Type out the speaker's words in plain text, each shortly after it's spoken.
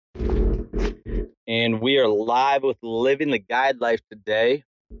and we are live with Living the Guide Life today.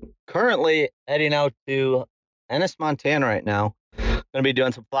 Currently heading out to Ennis, Montana right now. Going to be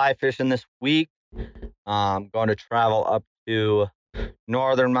doing some fly fishing this week. Going to travel up to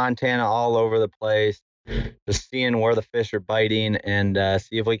northern Montana, all over the place, just seeing where the fish are biting and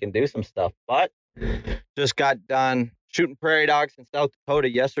see if we can do some stuff. But just got done shooting prairie dogs in South Dakota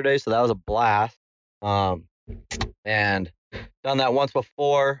yesterday, so that was a blast. And done that once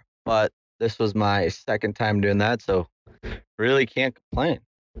before, but this was my second time doing that, so really can't complain.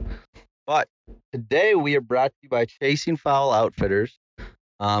 But today we are brought to you by Chasing Fowl Outfitters.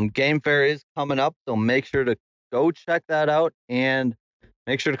 Game Fair is coming up, so make sure to go check that out and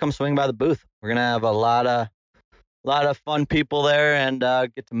make sure to come swing by the booth. We're gonna have a lot of fun people there and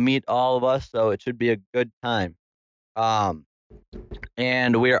get to meet all of us, so it should be a good time.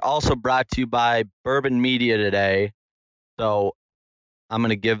 And we are also brought to you by Bourbon Media today, so I'm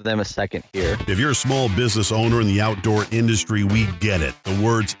going to give them a second here. If you're a small business owner in the outdoor industry, we get it. The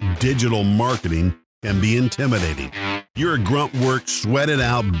words digital marketing can be intimidating. You're a grunt work, sweat it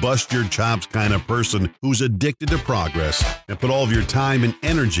out, bust your chops kind of person who's addicted to progress and put all of your time and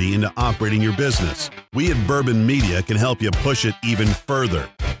energy into operating your business. We at Bourbon Media can help you push it even further.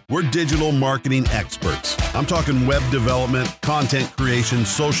 We're digital marketing experts. I'm talking web development, content creation,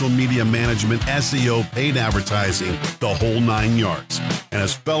 social media management, SEO, paid advertising, the whole 9 yards. And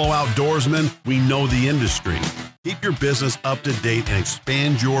as fellow outdoorsmen, we know the industry. Keep your business up to date and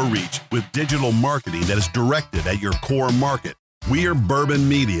expand your reach with digital marketing that is directed at your core market. We are Bourbon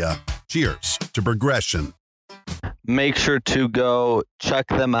Media. Cheers to progression. Make sure to go check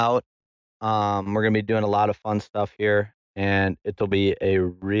them out. We're going to be doing a lot of fun stuff here, and it'll be a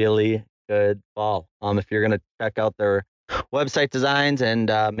really good fall. If you're going to check out their website designs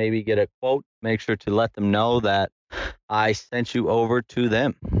and maybe get a quote, make sure to let them know that I sent you over to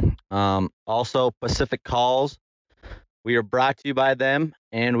them. Also, Pacific Calls. We are brought to you by them,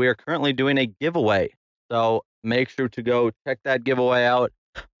 and we are currently doing a giveaway. So make sure to go check that giveaway out,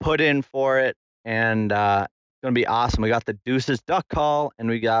 put in for it, and it's going to be awesome. We got the Deuces Duck Call, and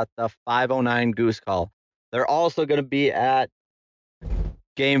we got the 509 Goose Call. They're also going to be at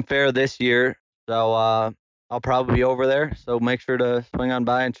Game Fair this year, so I'll probably be over there. So make sure to swing on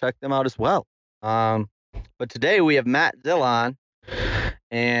by and check them out as well. But today we have Matt Zillon,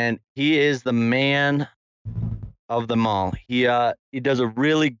 and he is the man of them all. He does a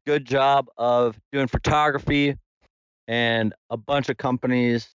really good job of doing photography and a bunch of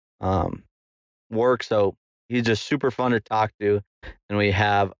companies work, so he's just super fun to talk to, and we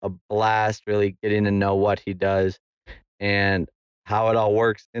have a blast really getting to know what he does and how it all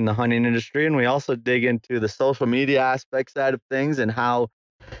works in the hunting industry. And we also dig into the social media aspect side of things and how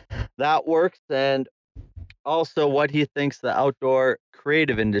that works, and also what he thinks the outdoor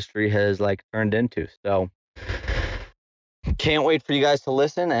creative industry has like turned into. So can't wait for you guys to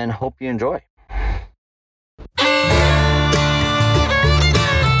listen and hope you enjoy.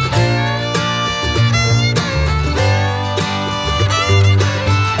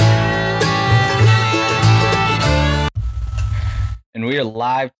 And we are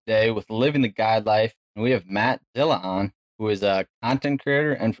live today with Living the Guide Life, and we have Matt Zillon, who is a content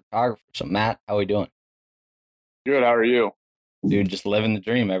creator and photographer. So Matt, how are we doing? Good. How are you? Dude, just living the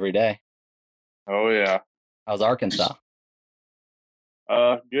dream every day. Oh yeah. How's Arkansas?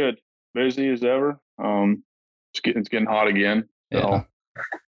 Good. Busy as ever. It's getting hot again. So Yeah.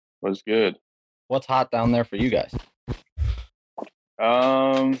 was good. What's hot down there for you guys?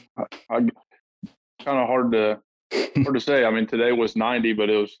 I kind of hard to say. I mean, today was 90, but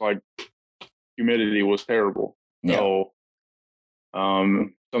it was like humidity was terrible. Yeah. So,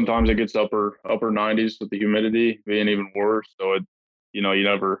 sometimes it gets upper 90s with the humidity being even worse. So you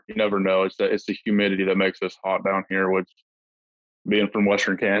never know. It's the humidity that makes us hot down here, which, being from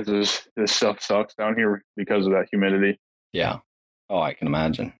Western Kansas, this stuff sucks down here because of that humidity. Yeah. Oh, I can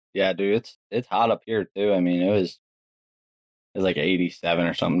imagine. Yeah, dude, it's hot up here too. I mean, it was like 87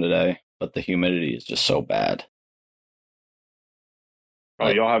 or something today, but the humidity is just so bad. Oh,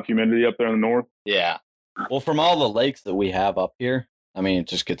 y'all have humidity up there in the north? Yeah. Well, from all the lakes that we have up here, I mean, it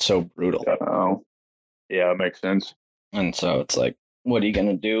just gets so brutal. Oh, yeah, it makes sense. And so it's like, what are you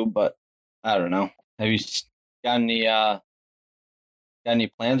gonna do? But I don't know. Have you got any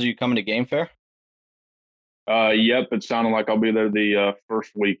plans? Are you coming to Game Fair? Yep. It sounded like I'll be there the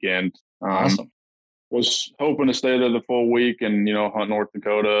first weekend. Awesome. Was hoping to stay there the full week and hunt North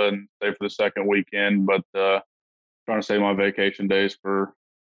Dakota and stay for the second weekend, but trying to save my vacation days for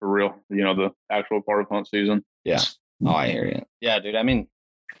real. The actual part of hunt season. Yeah. Oh, I hear you. Yeah, dude. I mean,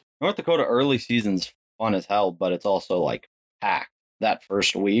 North Dakota early season's fun as hell, but it's also like packed that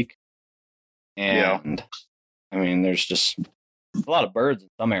first week. And I mean, there's just a lot of birds in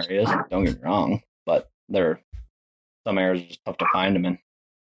some areas, don't get me wrong, but some areas are just tough to find them in.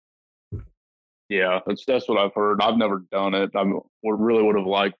 Yeah, that's what I've heard. I've never done it. Really would have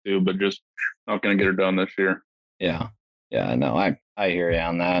liked to, but just not going to get it done this year. Yeah. Yeah, no, I hear you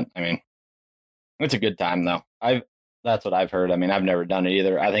on that. I mean, it's a good time though. That's what I've heard. I mean, I've never done it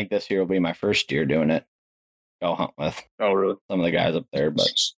either. I think this year will be my first year doing it. Go hunt with really? Some of the guys up there, but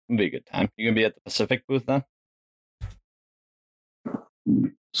it'll be a good time. You gonna be at the Pacific booth then?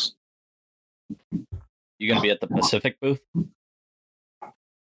 You gonna be at the Pacific booth?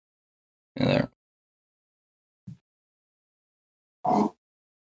 Yeah, there.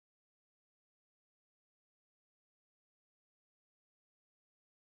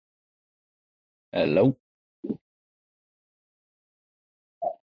 Hello,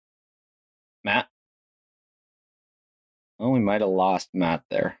 Matt. Oh, we might have lost Matt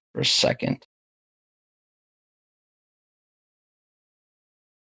there for a second.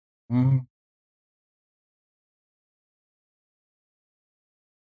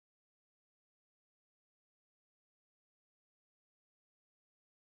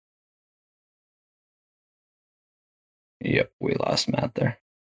 Yep, we lost Matt there.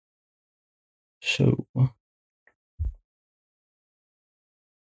 So,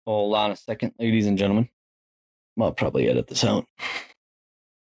 hold on a second, ladies and gentlemen. I'll probably edit this out.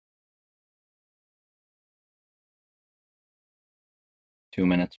 Two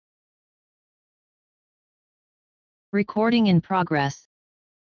minutes. Recording in progress.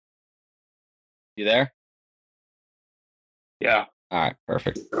 You there? Yeah. All right,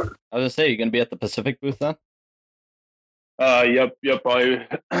 perfect. I was gonna say, you gonna be at the Pacific booth then? Yep.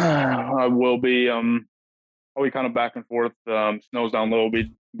 I will be. I'll be kind of back and forth. Snows down low.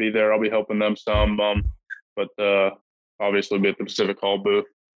 Be there. I'll be helping them some. But obviously be at the Pacific Hall booth.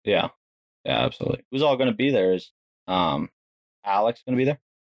 Yeah, absolutely. Who's all gonna be there? Is Alex gonna be there?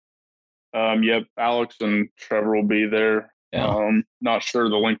 Yep. Alex and Trevor will be there. Yeah. Not sure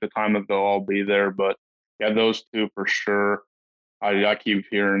the length of time that they'll all be there, but yeah, those two for sure. I keep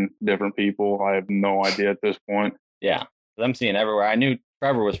hearing different people. I have no idea at this point. Yeah, I'm seeing everywhere. I knew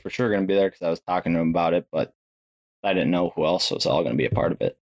Trevor was for sure going to be there because I was talking to him about it, but I didn't know who else was all going to be a part of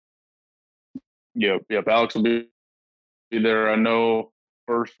it. Yep. Alex will be there. I know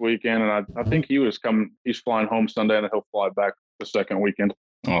first weekend, and I think he's flying home Sunday, and then he'll fly back the second weekend.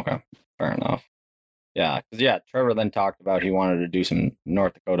 Okay, fair enough. Yeah, because Trevor then talked about he wanted to do some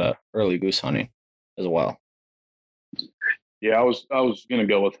North Dakota early goose hunting as well. Yeah, I was gonna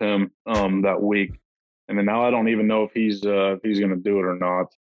go with him that week, and then now I don't even know if he's gonna do it or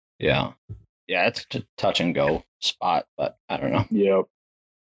not. Yeah, it's a touch and go spot, but I don't know. Yep.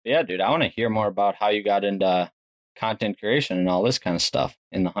 Yeah, dude, I want to hear more about how you got into content creation and all this kind of stuff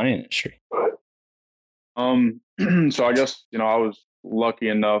in the hunting industry. So I guess I was lucky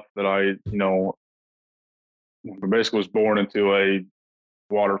enough that I basically was born into a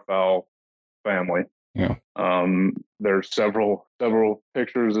waterfowl family. Yeah. There's several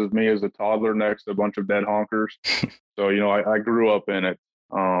pictures of me as a toddler next to a bunch of dead honkers. So I grew up in it,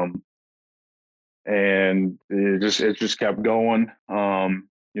 and it just kept going.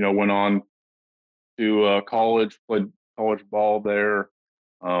 Went on to college, played college ball there.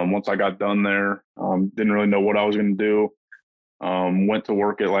 Once I got done there, didn't really know what I was going to do. Went to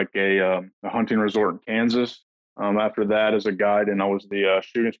work at like a hunting resort in Kansas. After that, as a guide, and I was the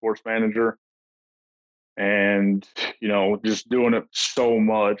shooting sports manager. And just doing it so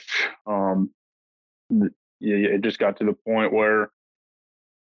much, it just got to the point where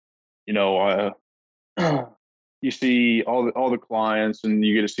you see all the clients, and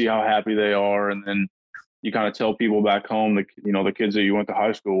you get to see how happy they are, and then you kind of tell people back home the kids that you went to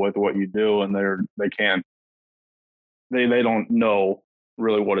high school with what you do, and they don't know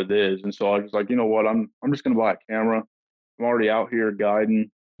really what it is. And so I was like, you know what, I'm just gonna buy a camera. I'm already out here guiding,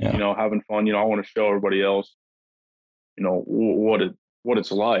 having fun. I want to show everybody else what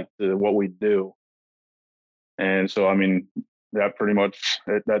it's like, what we do. And so I mean, that pretty much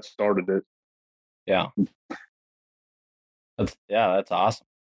that started it. Yeah. That's awesome.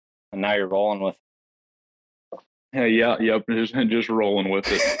 And now you're rolling with just rolling with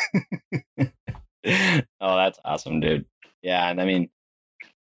it. Oh, that's awesome, dude. Yeah, and I mean,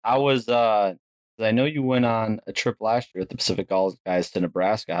 I know you went on a trip last year with the Pacific Gulls guys to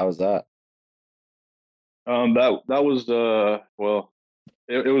Nebraska. How was that? That was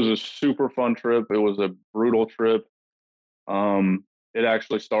it was a super fun trip. It was a brutal trip. It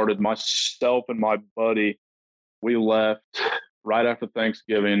actually started myself and my buddy. We left right after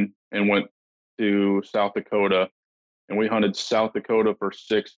Thanksgiving and went to South Dakota, and we hunted South Dakota for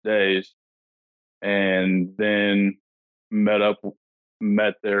 6 days. and then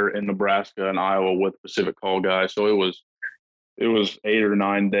met there in Nebraska and Iowa with Pacific Call guys. So it was 8 or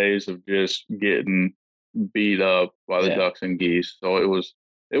 9 days of just getting beat up by the ducks and geese. So it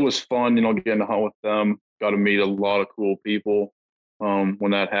was fun, getting to hunt with them. Got to meet a lot of cool people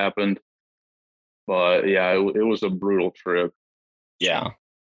when that happened. But yeah, it was a brutal trip. Yeah.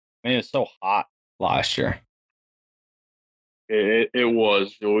 I mean, it was so hot last year. It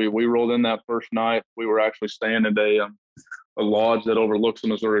was. We rolled in that first night. We were actually staying at a lodge that overlooks the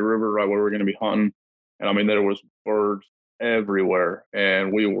Missouri River, right where we we're going to be hunting. And I mean, there was birds everywhere,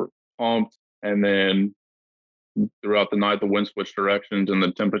 and we were pumped. And then throughout the night, the wind switched directions and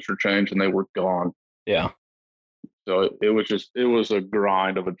the temperature changed, and they were gone. Yeah. So it was a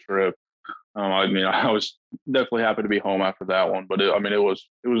grind of a trip. I mean, I was definitely happy to be home after that one, but it was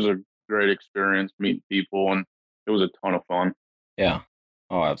a great experience, meeting people, and it was a ton of fun. Yeah.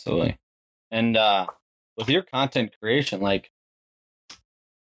 Oh, absolutely. And with your content creation, like,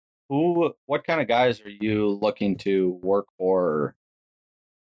 what kind of guys are you looking to work for? Or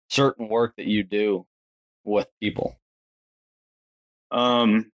certain work that you do with people?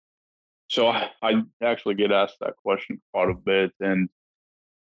 So I actually get asked that question quite a bit, and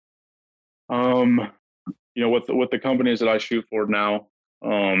with the companies that I shoot for now,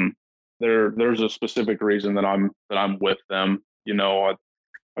 there's a specific reason that I'm with them.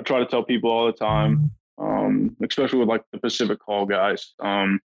 I try to tell people all the time, especially with like the Pacific Call guys,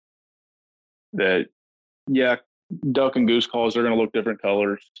 that yeah, duck and goose calls are going to look different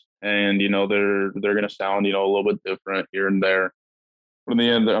colors, and they're going to sound a little bit different here and there. But in the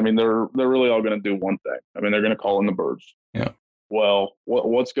end, I mean, they're really all going to do one thing. I mean, they're going to call in the birds. Yeah. Well,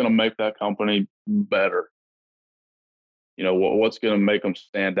 what's going to make that company better? What's going to make them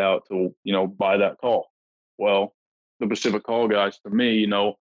stand out to buy that call? Well, the Pacific Call guys, to me,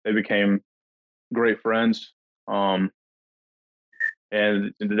 they became great friends. And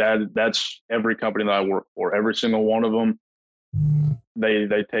that's every company that I work for. Every single one of them, they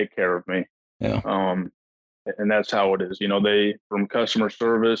take care of me. Yeah. And that's how it is. They, from customer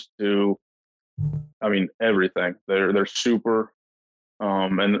service to, I mean, everything. They're super.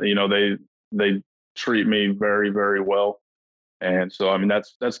 And they treat me very, very well. And so, I mean,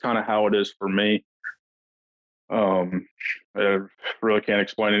 that's kind of how it is for me. I really can't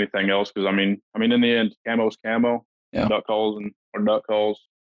explain anything else because I mean, in the end, camo's camo. Yeah. Duck calls or duck calls.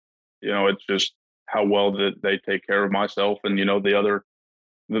 It's just how well that they take care of myself and the other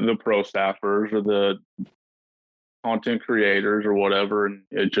the pro staffers or the content creators or whatever, and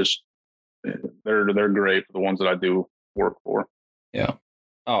it just they're great for the ones that I do work for. Yeah.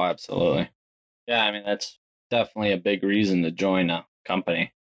 Oh, absolutely. Yeah, I mean, that's definitely a big reason to join a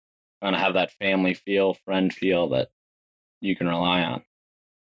company. Want to have that family feel, friend feel that you can rely on.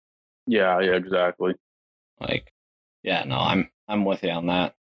 Yeah, exactly. Like, yeah, no, I'm with you on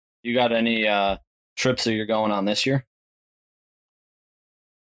that. You got any trips that you're going on this year?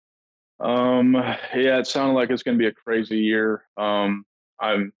 Yeah, it sounded like it's going to be a crazy year. I'm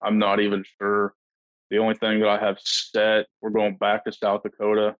not even sure. The only thing that I have set, we're going back to South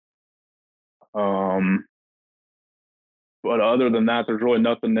Dakota. But other than that, there's really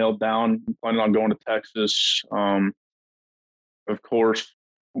nothing nailed down. I'm planning on going to Texas. Of course,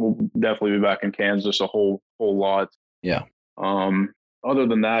 we'll definitely be back in Kansas a whole lot. Yeah. Other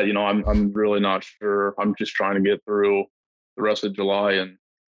than that, I'm really not sure. I'm just trying to get through the rest of July and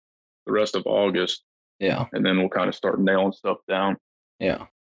the rest of August. Yeah. And then we'll kind of start nailing stuff down. Yeah.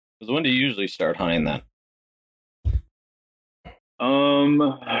 Because when do you usually start hunting then?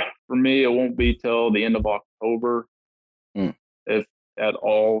 For me, it won't be till the end of October, if at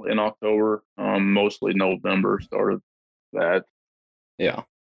all in October. Mostly November, start of that. Yeah.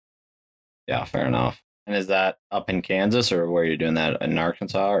 Yeah, fair enough. And is that up in Kansas or where are you doing that, in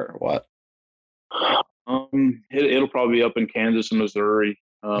Arkansas or what? It'll probably be up in Kansas and Missouri,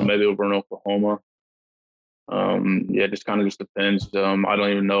 maybe over in Oklahoma. Yeah, it just kind of just depends. I don't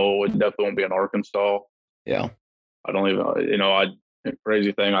even know. It definitely won't be in Arkansas. Yeah. I don't even,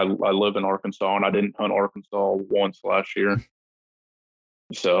 crazy thing, I live in Arkansas and I didn't hunt Arkansas once last year.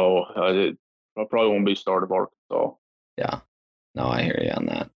 So I probably won't be start of Arkansas. Yeah. No, I hear you on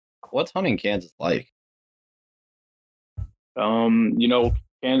that. What's hunting Kansas like?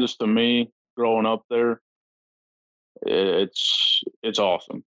 Kansas to me, growing up there, it's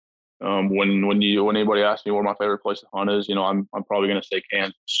awesome. When anybody asks me where my favorite place to hunt is, I'm probably going to say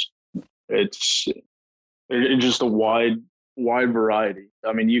Kansas. It's just a wide variety.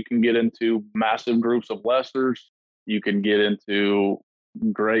 I mean, you can get into massive groups of lessers. You can get into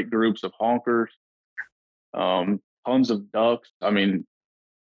great groups of honkers. Tons of ducks. I mean,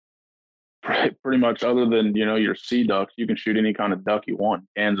 pretty much other than, your sea ducks, you can shoot any kind of duck you want in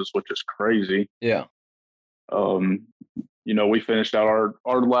Kansas, which is crazy. Yeah. We finished out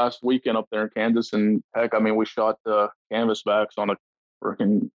our last weekend up there in Kansas, and heck, I mean, we shot canvasbacks on a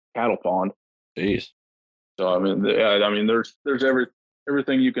freaking cattle pond. Jeez. So there's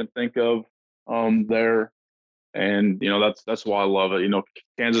everything you can think of there, and that's why I love it.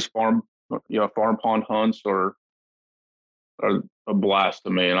 Kansas farm pond hunts are a blast to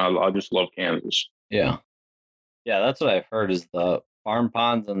me, and I just love Kansas. Yeah. Yeah, that's what I've heard is the farm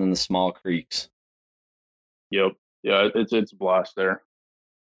ponds and then the small creeks. Yep. Yeah, it's a blast there.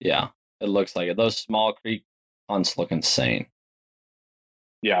 Yeah, it looks like it. Those small creek hunts look insane.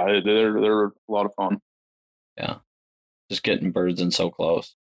 Yeah, they're a lot of fun. Yeah, just getting birds in so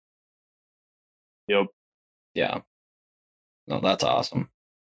close. Yep. Yeah. No, that's awesome.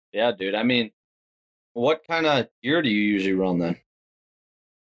 Yeah, dude. I mean, what kind of gear do you usually run then?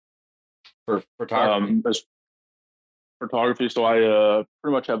 For photography? As photography, so I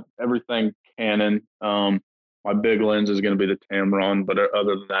pretty much have everything Canon. My big lens is going to be the Tamron, but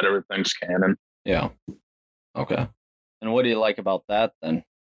other than that, everything's Canon. Yeah. Okay. And what do you like about that then,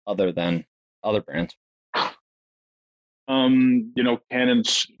 other than other brands?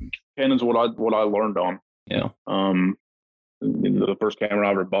 Canon's what I learned on. Yeah. The first camera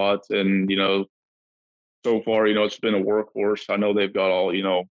I ever bought, and so far, it's been a workhorse. I know they've got all,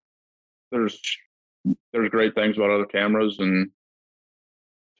 there's great things about other cameras, and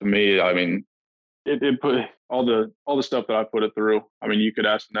to me, I mean, it put all the stuff that I put it through. I mean, you could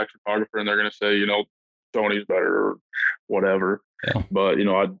ask the next photographer, and they're going to say, Sony's better or whatever. Yeah. But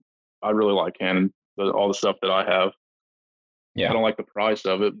I really like Canon. All the stuff that I have. Yeah. I don't like the price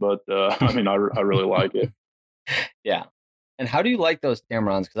of it, but I mean, I really like it. Yeah. And how do you like those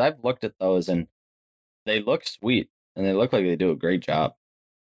Tamrons? Because I've looked at those and they look sweet and they look like they do a great job.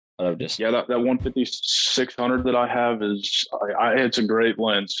 But I've just that 150-600 that I have is it's a great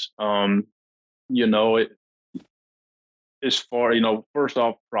lens. It as far first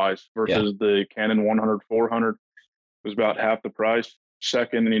off price versus the Canon 100-400 was about half the price.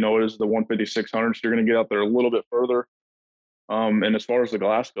 Second, it is the 150-600, so you're going to get out there a little bit further. And as far as the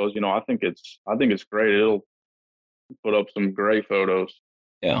glass goes, I think it's great. It'll put up some great photos.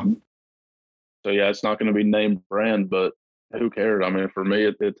 Yeah. So yeah, it's not going to be name brand, but who cares? I mean, for me,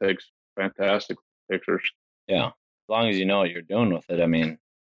 it takes fantastic pictures. Yeah. As long as you know what you're doing with it, I mean,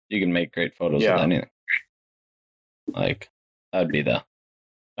 you can make great photos with anything. Like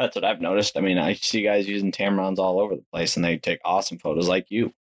that's what I've noticed. I mean, I see guys using Tamrons all over the place and they take awesome photos like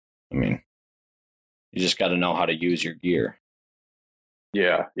you. I mean, you just got to know how to use your gear.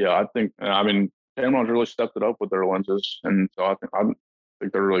 Yeah. I think Tamron's really stepped it up with their lenses, and so I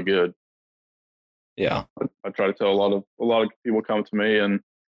think they're really good. Yeah. I try to tell a lot of people come to me, and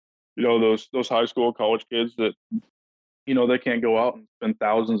those high school, college kids that they can't go out and spend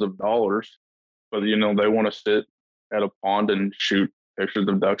thousands of dollars, but they want to sit at a pond and shoot pictures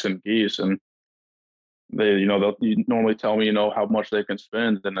of ducks and geese, and they they'll normally tell me how much they can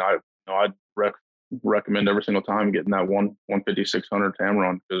spend, and I'd recommend every single time getting that 150-600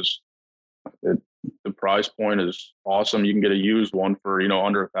 Tamron, because the price point is awesome. You can get a used one for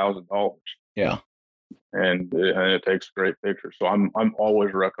under $1,000. Yeah. And it takes great pictures. So I'm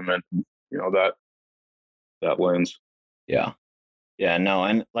always recommending that lens. Yeah. Yeah, no,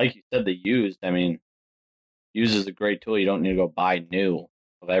 and like you said, the used, I mean, used is a great tool. You don't need to go buy new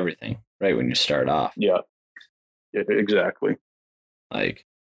of everything right when you start off. Yeah, exactly. Like,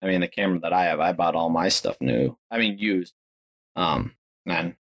 I mean, the camera that I have, I bought all my stuff new. I mean, used.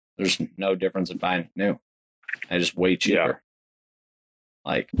 Man, there's no difference in buying new. I just way cheaper. Yeah.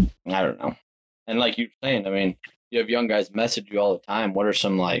 Like, I don't know. And like you're saying, I mean, you have young guys message you all the time. What are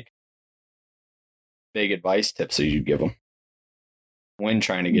some like big advice tips that you give them when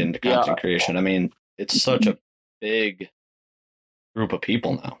trying to get into content creation? I mean, it's such a big group of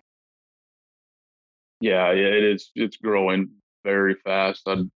people now. Yeah, it is. It's growing very fast.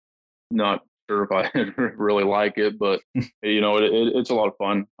 I'm not sure if I really like it, but it's a lot of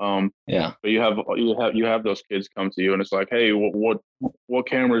fun. Yeah. But you have those kids come to you, and it's like, hey, what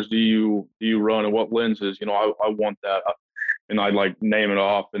cameras do you run, and what lenses? I want that, and I like name it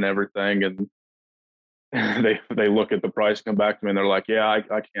off and everything, and they look at the price, come back to me, and they're like, yeah, I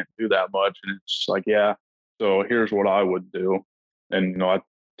can't do that much, and it's like, yeah, so here's what I would do, and I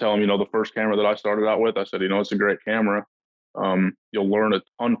tell them, the first camera that I started out with, I said, it's a great camera. You'll learn a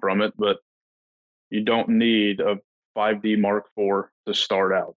ton from it, but you don't need a 5D Mark IV to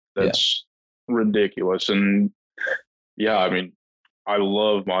start out. That's ridiculous. And yeah, I mean, I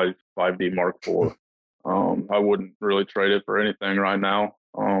love my 5D Mark IV. I wouldn't really trade it for anything right now.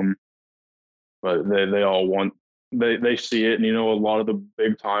 but they all want, they see it, and a lot of the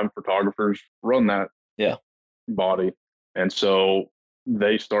big time photographers run that body, and so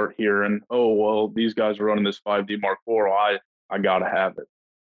they start hearing, oh well, these guys are running this 5D Mark IV, I gotta have it.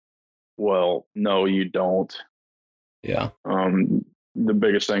 Well, no, you don't. Yeah. The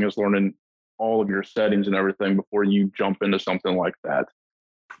biggest thing is learning all of your settings and everything before you jump into something like that.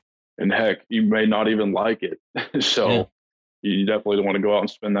 And heck, you may not even like it. So you definitely don't want to go out and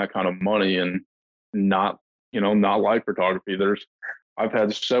spend that kind of money and not like photography. I've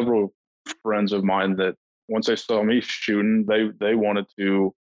had several friends of mine that once they saw me shooting, they wanted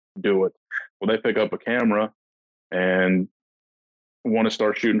to do it. Well, they pick up a camera and want to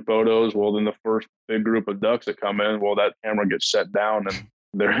start shooting photos. Well, then the first big group of ducks that come in, well, that camera gets set down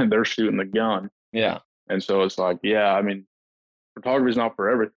and they're shooting the gun. Yeah. And so it's like, yeah, I mean, photography is not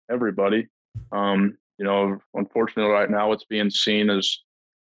for everybody. Unfortunately right now it's being seen as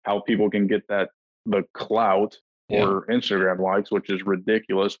how people can get the clout or Instagram likes, which is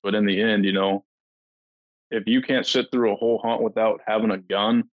ridiculous. But in the end, if you can't sit through a whole hunt without having a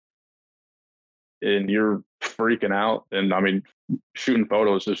gun and you're freaking out, then I mean, shooting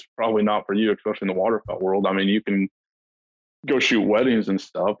photos is probably not for you, especially in the waterfowl world. I mean, you can go shoot weddings and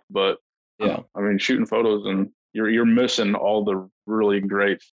stuff, but I mean, shooting photos and you're missing all the really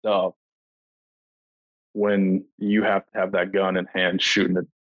great stuff when you have to have that gun in hand shooting at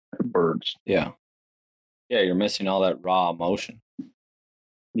birds. Yeah, you're missing all that raw emotion.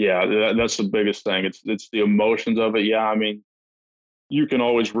 Yeah, that's the biggest thing. It's the emotions of it. Yeah, I mean, you can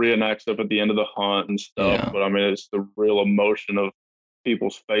always reenact stuff at the end of the hunt and stuff, but I mean, it's the real emotion of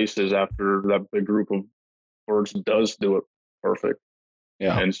people's faces after that big group of birds does do it perfect.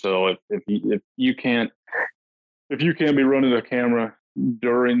 Yeah, and so if you can't be running the camera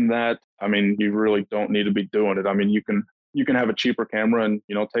during that, I mean, you really don't need to be doing it. I mean, you can have a cheaper camera and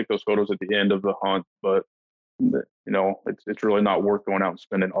take those photos at the end of the hunt, but it's really not worth going out and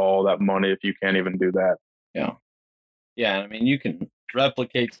spending all that money if you can't even do that. Yeah. I mean, you can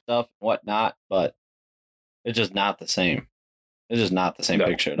replicate stuff and whatnot, but it's just not the same. It's just not the same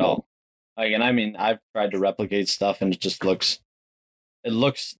picture at all. Like, and I mean, I've tried to replicate stuff and it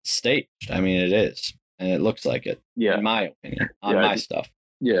looks staged. I mean, it is. And it looks like it, in my opinion, on my stuff.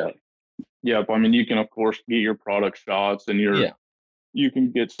 Yeah. I mean, you can, of course, get your product shots and you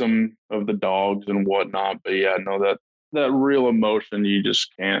can get some of the dogs and whatnot. But yeah, no, that real emotion, you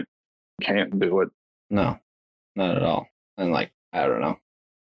just can't do it. No, not at all. And like, I don't know.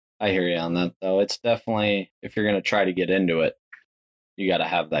 I hear you on that, though. It's definitely, if you're going to try to get into it, you got to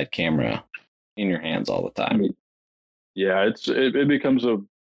have that camera in your hands all the time. I mean, yeah, it becomes a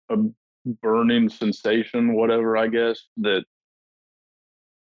burning sensation, whatever, I guess, that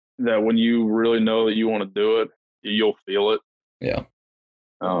when you really know that you want to do it, you'll feel it. Yeah.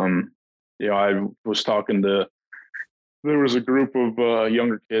 I was talking to, there was a group of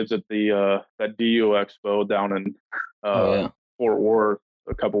younger kids at the that DU Expo down in Fort Worth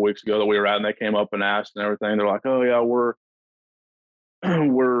a couple weeks ago that we were at, and they came up and asked and everything. They're like, oh yeah, we're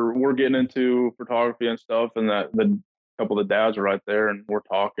getting into photography and stuff, and that the couple of the dads are right there, and we're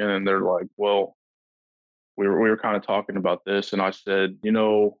talking, and they're like, well, we were kind of talking about this, and I said,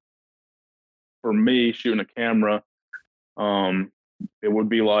 for me shooting a camera, it would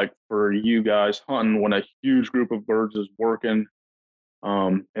be like for you guys hunting when a huge group of birds is working,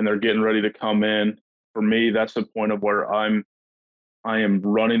 and they're getting ready to come in. For me, that's the point of where I am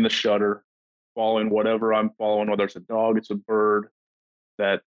running the shutter, following whatever I'm following, whether it's a dog, it's a bird,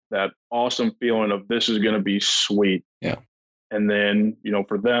 that awesome feeling of this is going to be sweet. Yeah. And then,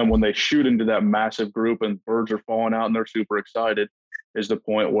 for them, when they shoot into that massive group and birds are falling out and they're super excited, is the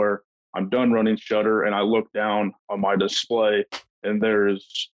point where I'm done running shutter and I look down on my display and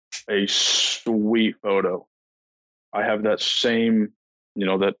there's a sweet photo. I have that same,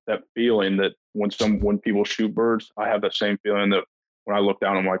 that feeling that when people shoot birds, I have that same feeling that when I look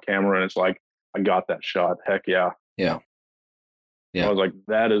down on my camera and it's like, I got that shot. Heck yeah. Yeah. I was like,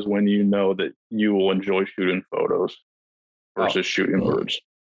 that is when you know that you will enjoy shooting photos versus shooting birds.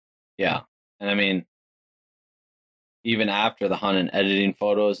 Yeah. And I mean, even after the hunt and editing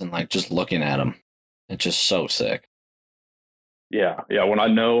photos and like just looking at them, it's just so sick. Yeah. When I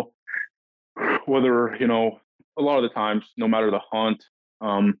know whether, a lot of the times, no matter the hunt,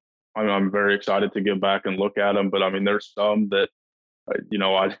 I'm very excited to get back and look at them. But I mean, there's some that,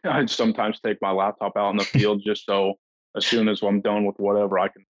 I sometimes take my laptop out in the field just so as soon as I'm done with whatever, I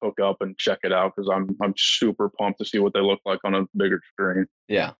can hook up and check it out because I'm super pumped to see what they look like on a bigger screen.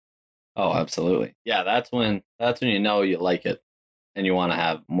 Yeah. Oh, absolutely. Yeah, that's when you know you like it and you want to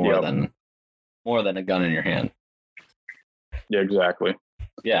have more than a gun in your hand. Yeah, exactly.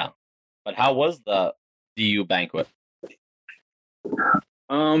 Yeah. But how was the DU banquet?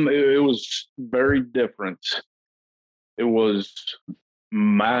 It was very different. It was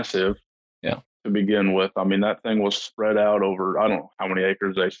massive. Yeah. To begin with, I mean, that thing was spread out over, I don't know how many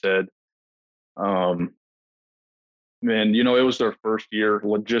acres they said. And it was their first year.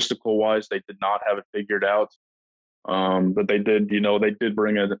 Logistical wise, they did not have it figured out. But they did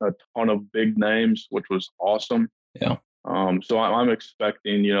bring a ton of big names, which was awesome. Yeah. So I'm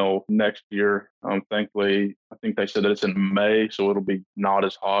expecting, next year. Thankfully, I think they said that it's in May, so it'll be not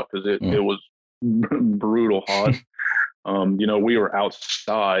as hot because it was brutal hot. We were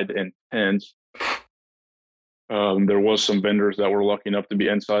outside in tents. There was some vendors that were lucky enough to be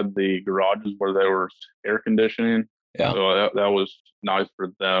inside the garages where there was air conditioning. Yeah. So that was nice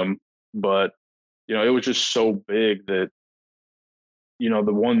for them. But, it was just so big that,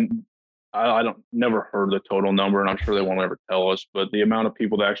 the one, I don't never heard the total number, and I'm sure they won't ever tell us, but the amount of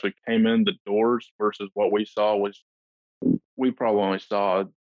people that actually came in the doors versus what we saw we probably only saw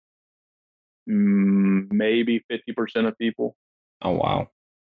maybe 50% of people. Oh, wow.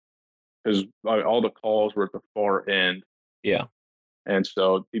 Because all the calls were at the far end. Yeah. And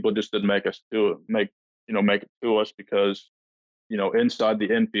so people just didn't make it to us because, inside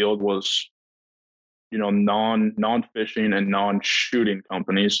the infield was, non-fishing and non-shooting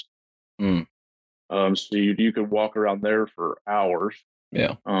companies. So you could walk around there for hours.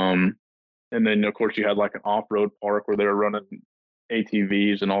 Yeah. And then of course you had like an off-road park where they were running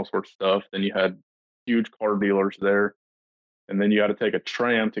ATVs and all sorts of stuff. Then you had huge car dealers there. And then you had to take a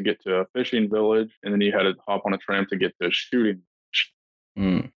tram to get to a fishing village, and then you had to hop on a tram to get to a shooting.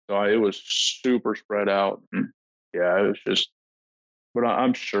 So it was super spread out. Yeah, it was just. But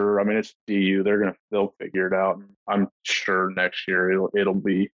I'm sure. I mean, it's DU. They'll figure it out. I'm sure next year it'll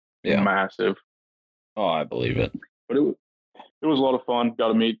be massive. Oh, I believe it. But it was a lot of fun. Got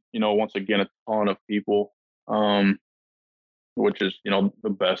to meet once again a ton of people, which is the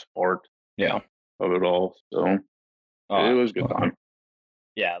best part. Yeah. Of it all. So. It was a good time.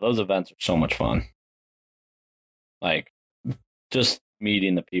 Yeah, those events are so much fun. Like, just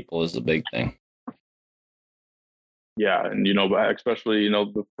meeting the people is the big thing. Yeah, and especially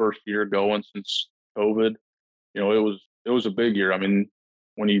the first year going since COVID, it was a big year. I mean,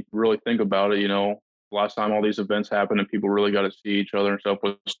 when you really think about it, last time all these events happened and people really got to see each other and stuff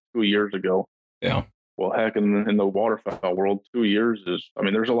was 2 years ago. Yeah. Well, heck, in the waterfowl world, 2 years there's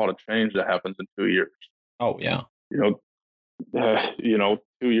a lot of change that happens in 2 years. Oh yeah. 2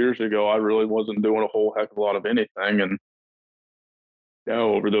 years ago, I really wasn't doing a whole heck of a lot of anything. And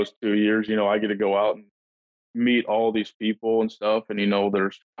over those 2 years, I get to go out and meet all these people and stuff. And,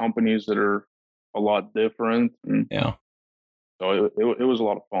 there's companies that are a lot different. And yeah. So it was a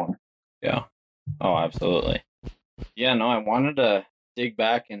lot of fun. Yeah. Oh, absolutely. Yeah, no, I wanted to dig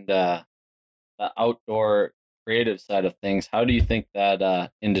back into the outdoor creative side of things. How do you think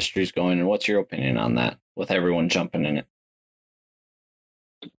that industry's going, and what's your opinion on that with everyone jumping in it?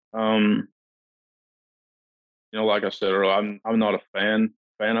 Like I said earlier, I'm not a fan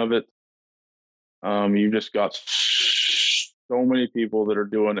of it. You've just got so many people that are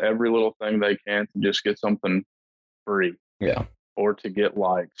doing every little thing they can to just get something free. Yeah. Or to get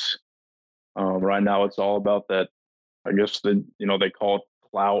likes. Right now it's all about that. I guess they call it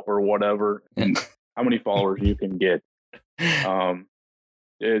clout or whatever, and how many followers you can get.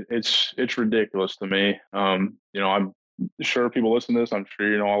 It's ridiculous to me. I'm sure people listen to this. I'm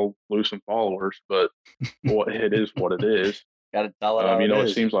sure I'll lose some followers, but it is what it is. Got to tell it. It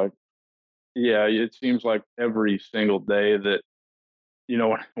seems like, it seems like every single day that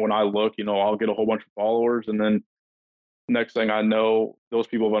when I look, I'll get a whole bunch of followers, and then next thing I know, those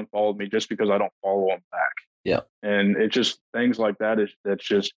people have unfollowed me just because I don't follow them back. Yeah, and it's just things like that's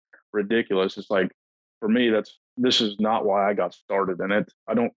just ridiculous. It's like, for me, this is not why I got started in it.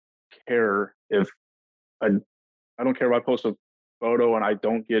 I don't care if I don't care if I post a photo and I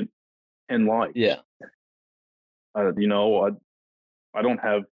don't get 10 likes. Yeah. I don't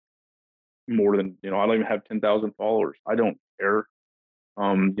have more than, I don't even have 10,000 followers. I don't care.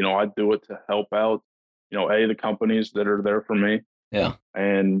 I do it to help out, A, the companies that are there for me. Yeah.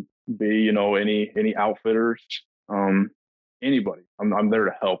 And B, any outfitters, anybody. I'm there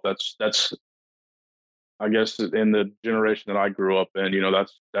to help. That's I guess in the generation that I grew up in,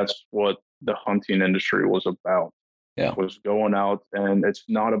 that's what the hunting industry was about. Yeah. Was going out, and it's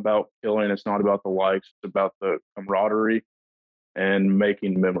not about killing, it's not about the likes, it's about the camaraderie and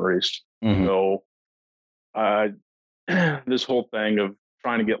making memories. Mm-hmm. So this whole thing of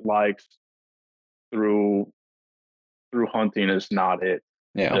trying to get likes through hunting is not it.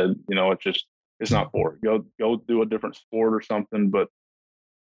 Yeah. It's not for it. Go do a different sport or something, but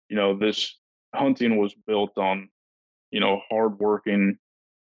this hunting was built on, hardworking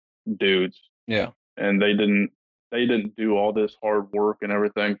dudes, Yeah. and they didn't do all this hard work and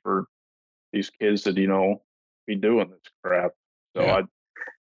everything for these kids to, be doing this crap. So Yeah.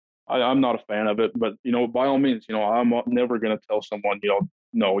 I'm not a fan of it, but by all means, I'm never going to tell someone,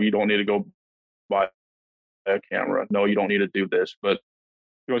 no, you don't need to go buy a camera. No, you don't need to do this. But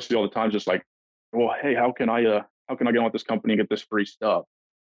you always see all the time, just like, well, hey, how can I get on with this company and get this free stuff?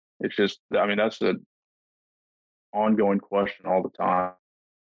 It's just, I mean, that's an ongoing question all the time.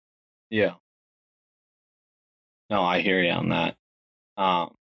 Yeah. No, I hear you on that.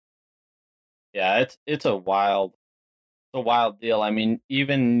 Um, yeah, it's a wild deal. I mean,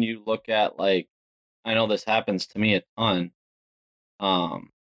 even you look at like, I know this happens to me a ton. Um,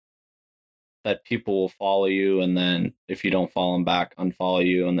 that people will follow you, and then if you don't follow them back, unfollow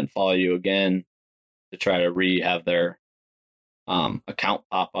you, and then follow you again to try to have their account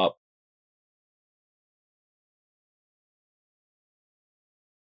pop up.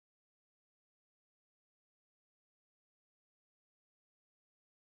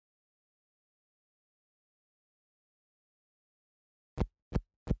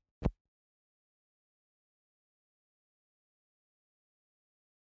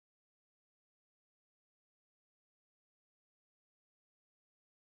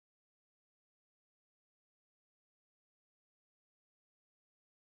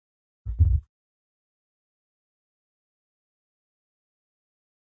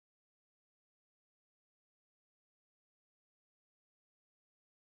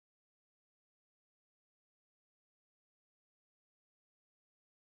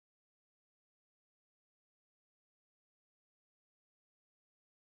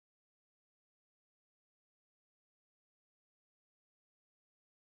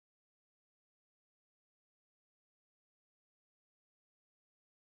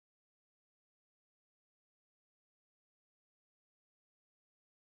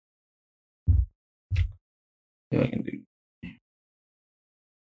 See what I can do.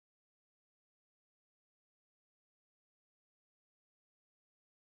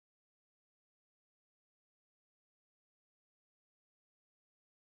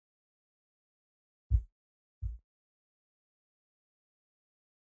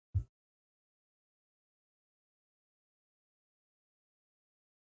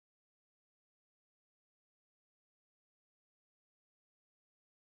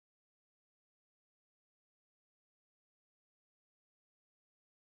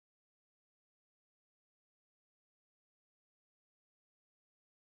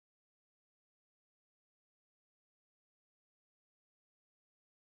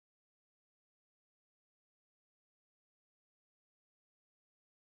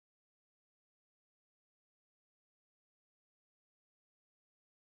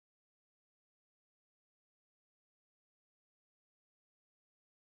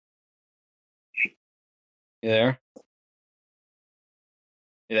 You there?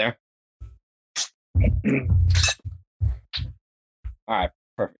 You there? All right,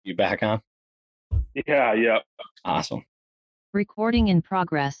 perfect. You back on? Yeah. Awesome. Recording in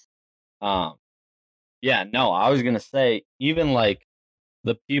progress. Yeah, no, I was gonna say even like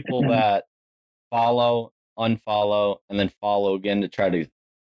the people that follow, unfollow, and then follow again to try to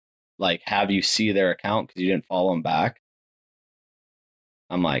like have you see their account because you didn't follow them back.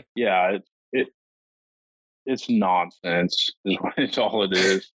 I'm like, Yeah, it's nonsense. It's all it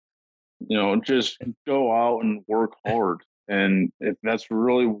is. Just go out and work hard. And if that's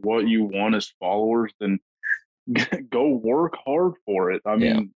really what you want as followers, then go work hard for it. I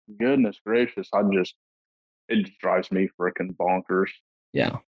Yeah. mean, goodness gracious, it just drives me freaking bonkers.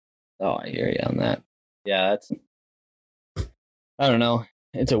 yeah. Oh, I hear you on that. Yeah, I don't know.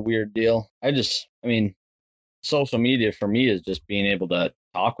 It's a weird deal. I mean, social media for me is just being able to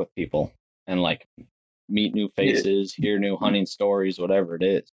talk with people and like meet new faces, hear new hunting stories, whatever it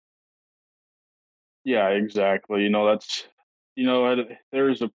is. Yeah, exactly.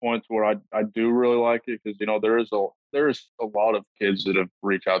 There's a point where I do really like it because there's a lot of kids that have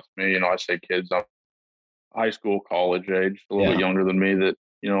reached out to me. I say kids, I'm high school, college age, a little bit Yeah. younger than me. That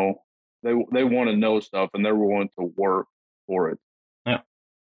they want to know stuff and they're willing to work for it. Yeah.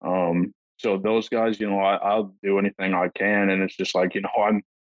 So those guys, I'll do anything I can, and it's just like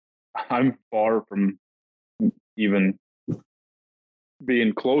I'm far from even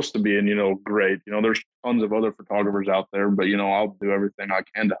being close to being, great. There's tons of other photographers out there, but I'll do everything I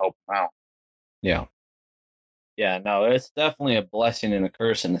can to help them out. Yeah. Yeah, no, it's definitely a blessing and a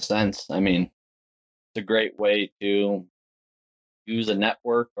curse in a sense. I mean, it's a great way to use a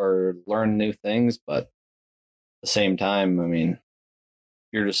network or learn new things, but at the same time, I mean,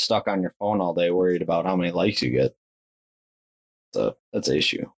 you're just stuck on your phone all day worried about how many likes you get. So that's an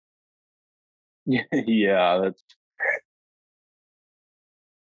issue. Yeah, that's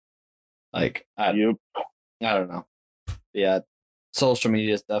Like I yep. don't know. Yeah, social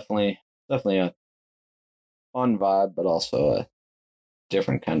media is definitely a fun vibe, but also a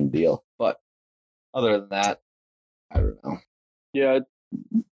different kind of deal. But other than that, I don't know. Yeah,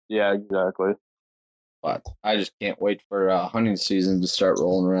 exactly. But I just can't wait for hunting season to start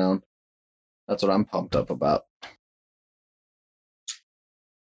rolling around. That's what I'm pumped up about.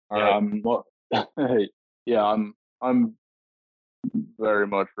 Yeah, I'm very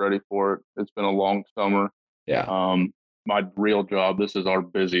much ready for it. It's been a long summer. Yeah. My real job, this is our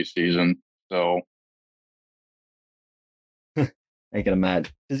busy season. So I can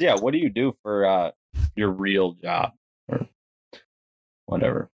imagine. Because, yeah, what do you do for your real job or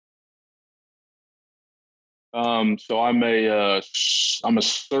whatever? So I'm a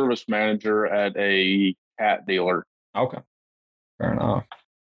service manager at a cat dealer. Okay. Fair enough.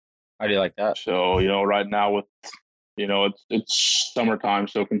 How do you like that? So, right now with, it's summertime,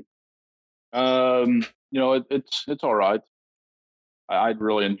 so it's all right. I'd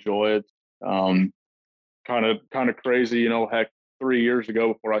really enjoy it. Kind of crazy, heck, 3 years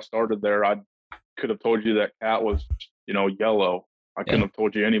ago before I started there, I could have told you that cat was, yellow. I couldn't have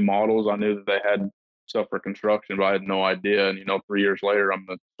told you any models. I knew that they had stuff for construction, but I had no idea. And 3 years later, I'm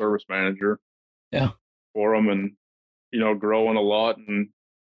the service manager. Yeah. For them, and growing a lot. And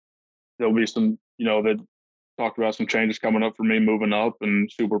there'll be some, that talked about some changes coming up for me moving up, and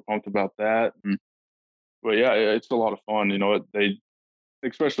super pumped about that. But yeah, it's a lot of fun. They,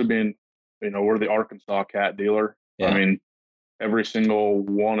 especially being, we're the Arkansas cat dealer. Yeah. I mean, every single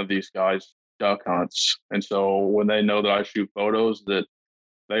one of these guys duck hunts, and so when they know that I shoot photos, that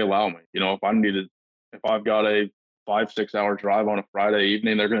they allow me. If I've got a 5-6 hour drive on a Friday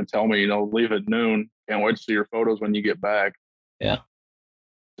evening, they're going to tell me, leave at noon. Can't wait to see your photos when you get back. Yeah.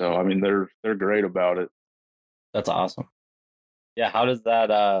 So I mean, they're great about it. That's awesome. Yeah. How does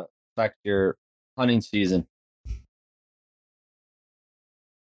that affect your hunting season?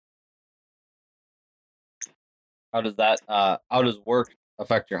 How does work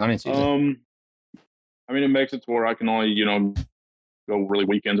affect your hunting season? I mean, it makes it to where I can only, go really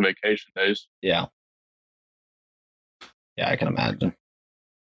weekends and vacation days. Yeah. Yeah, I can imagine.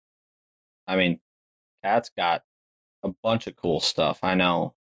 I mean, Cat's got a bunch of cool stuff. I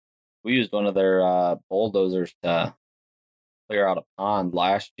know we used one of their bulldozers to clear out a pond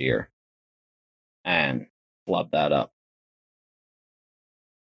last year and flubbed that up.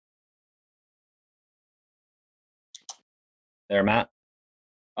 There, Matt?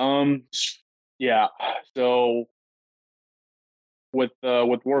 Yeah. So with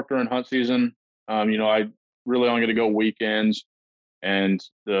work during hunt season, I really only get to go weekends, and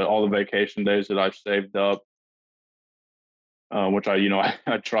all the vacation days that I've saved up, which I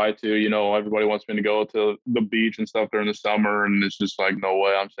try to. Everybody wants me to go to the beach and stuff during the summer, and it's just like, no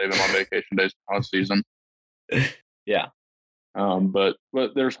way, I'm saving my vacation days for hunt season. Yeah. But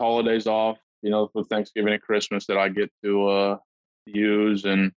there's holidays off, for Thanksgiving and Christmas that I get to use,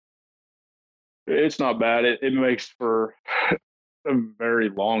 and it's not bad. It makes for a very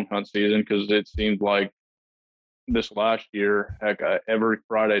long hunt season, because it seemed like this last year, heck, every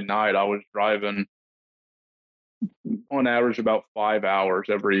Friday night I was driving on average about 5 hours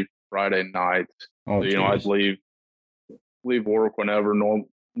every Friday night. Oh, So, I'd leave work whenever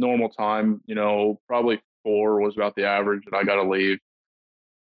normal time. Probably 4 was about the average that I got to leave.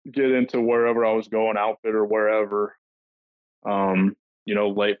 Get into wherever I was going, outfit or wherever.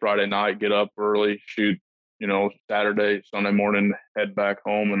 Late Friday night, get up early, shoot, Saturday, Sunday morning, head back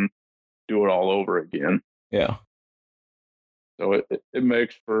home and do it all over again. Yeah. So it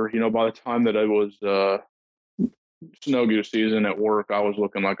makes for, by the time that it was snow goose season at work, I was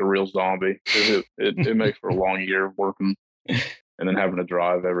looking like a real zombie, because it makes for a long year of working and then having to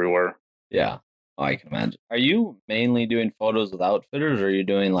drive everywhere. Yeah. Oh, I can imagine. Are you mainly doing photos with outfitters, or are you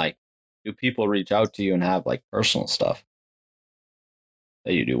doing do people reach out to you and have personal stuff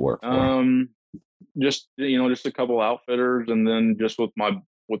that you do work for? Just just a couple outfitters, and then just with my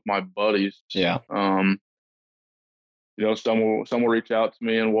buddies. Yeah. Some will reach out to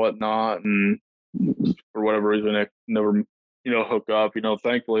me and whatnot, and for whatever reason they never hook up.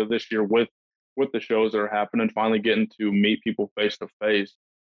 Thankfully this year with the shows that are happening, finally getting to meet people face to face,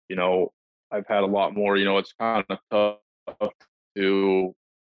 I've had a lot more. It's kind of tough to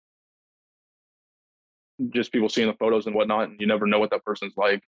just people seeing the photos and whatnot, and you never know what that person's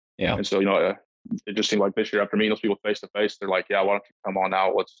like. Yeah. And so it just seemed like this year, after meeting those people face to face, they're like, yeah, why don't you come on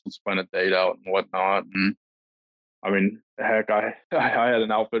out? Let's plan a date out and whatnot. And I mean, heck, I I had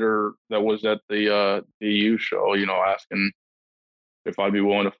an outfitter that was at the DU show, asking if I'd be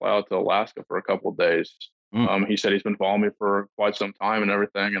willing to fly out to Alaska for a couple of days. He said he's been following me for quite some time and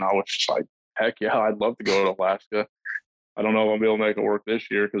everything, and I was just like, heck yeah, I'd love to go to Alaska. I don't know if I'll be able to make it work this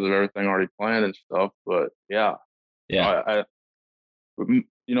year because of everything already planned and stuff, but yeah, Yeah.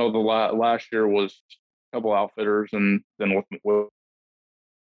 the last year was a couple outfitters, and then with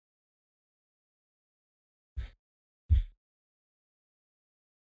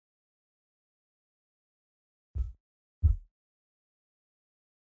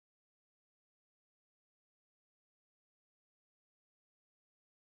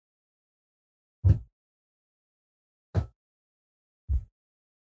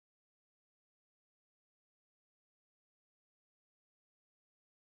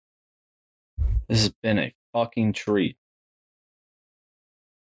This has been a fucking treat.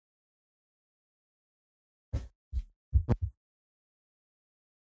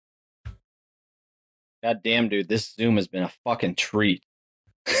 God damn, dude, this Zoom has been a fucking treat.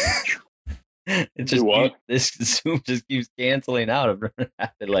 This Zoom just keeps canceling out of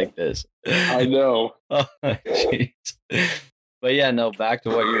it like this. I know. Oh, jeez. But yeah, no, back to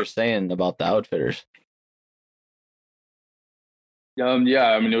what you were saying about the outfitters. Yeah,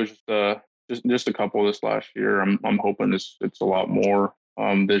 I mean, it was just a couple this last year. I'm hoping it's a lot more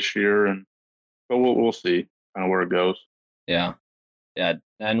this year, but we'll see kind of where it goes. Yeah.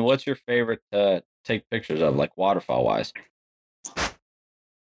 And what's your favorite to take pictures of, like waterfowl wise?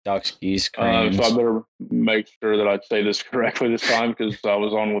 Ducks, geese, cranes. So I better make sure that I say this correctly this time, because I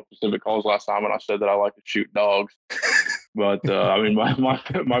was on with Pacific Calls last time and I said that I like to shoot dogs. But I mean, my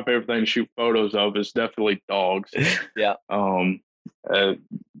favorite thing to shoot photos of is definitely dogs. Yeah.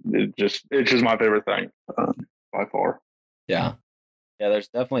 It's just my favorite thing by far. Yeah. There's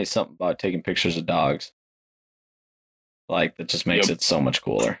definitely something about taking pictures of dogs, like, that just makes it so much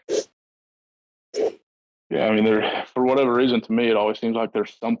cooler. Yeah, I mean, for whatever reason, to me, it always seems like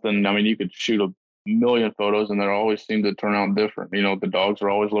there's something. I mean, you could shoot a million photos, and they always seem to turn out different. The dogs are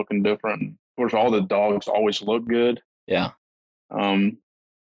always looking different. Of course, all the dogs always look good. Yeah. And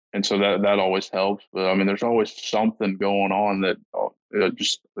so that always helps. But I mean, there's always something going on that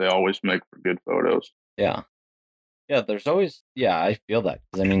they always make for good photos. Yeah. There's always. Yeah, I feel that,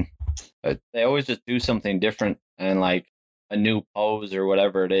 because I mean, they always just do something different, and like a new pose or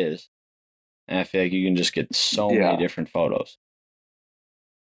whatever it is. And I feel like you can just get so many different photos.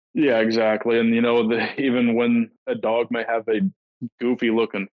 Yeah, exactly. And even when a dog may have a goofy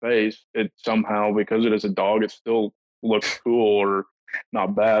looking face, it somehow, because it is a dog, it still looks cool or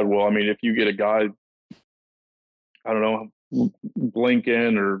not bad. Well, I mean, if you get a guy, I don't know,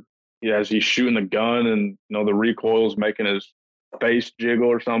 blinking, or as he's shooting the gun and the recoil is making his face jiggle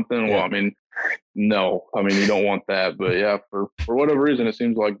or something. Yeah. Well, I mean, no, I mean, you don't want that. But yeah, for whatever reason, it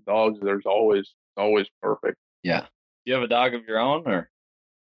seems like dogs, there's always perfect. Yeah. Do you have a dog of your own, or?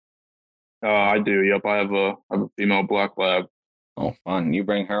 I do. Yep, I have a female black lab. Oh, fun! You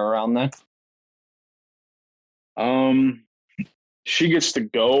bring her around then? She gets to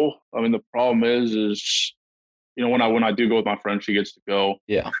go. I mean, the problem is when I do go with my friends, she gets to go.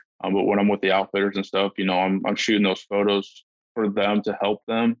 Yeah. But when I'm with the outfitters and stuff, I'm shooting those photos for them to help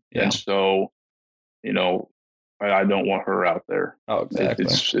them. Yeah. And so, I don't want her out there. Oh, exactly.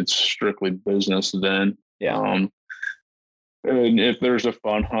 It's strictly business then. Yeah. And if there's a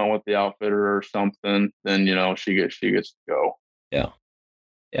fun hunt with the outfitter or something, then she gets to go. Yeah.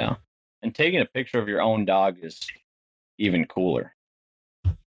 Yeah. And taking a picture of your own dog is even cooler.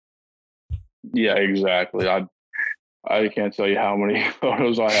 Yeah, exactly. I can't tell you how many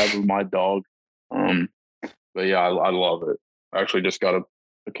photos I have of my dog. But yeah, I love it. I actually just got a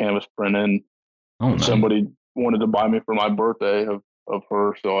canvas print in. Oh, nice. Somebody wanted to buy me for my birthday of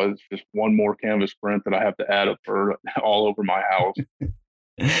her, so it's just one more canvas print that I have to add of her all over my house.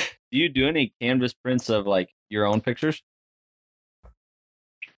 Do you do any canvas prints of like your own pictures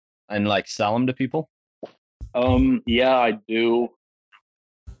and like sell them to people? Yeah, I do.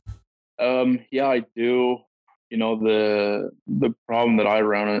 Yeah, I do. The problem that I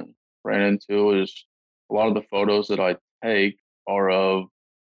ran into is a lot of the photos that I take are of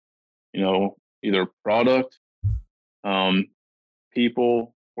either product,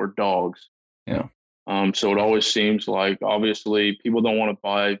 people, or dogs. Yeah. So it always seems like, obviously, people don't want to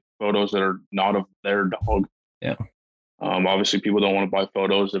buy photos that are not of their dog. Yeah. Obviously, people don't want to buy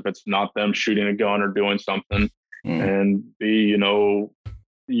photos if it's not them shooting a gun or doing something. And B,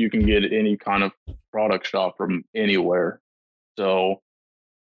 you can get any kind of product shot from anywhere. So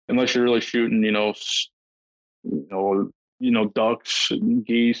unless you're really shooting, ducks,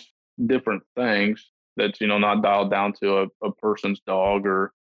 geese, different things, that's not dialed down to a person's dog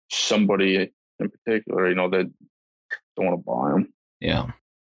or somebody in particular, that don't want to buy them. Yeah.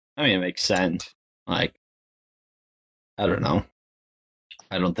 I mean, it makes sense. Like, I don't know.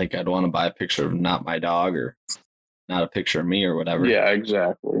 I don't think I'd want to buy a picture of not my dog or not a picture of me or whatever. Yeah,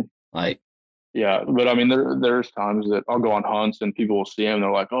 exactly. Like, yeah, but I mean, there's times that I'll go on hunts and people will see them.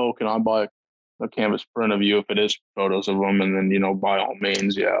 They're like, "Oh, can I buy a canvas print of you if it is photos of them?" And then by all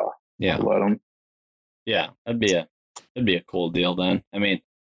means, yeah, I'll let them. Yeah, that'd be a cool deal then. I mean,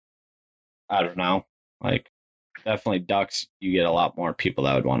 I don't know. Like, definitely ducks. You get a lot more people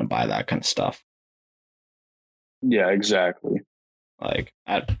that would want to buy that kind of stuff. Yeah, exactly. Like,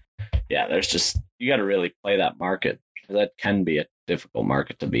 there's just, you got to really play that market. That can be a difficult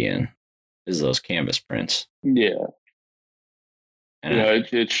market to be in, is those canvas prints. Yeah. And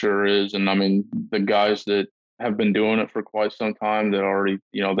it sure is. And I mean, the guys that have been doing it for quite some time that already,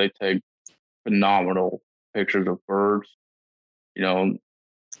 they take phenomenal pictures of birds. They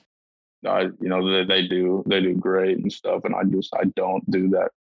do great and stuff. And I don't do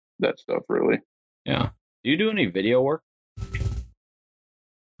that stuff really. Yeah. Do you do any video work?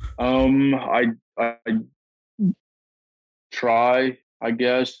 I try, I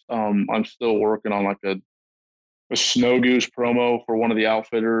guess. I'm still working on like a snow goose promo for one of the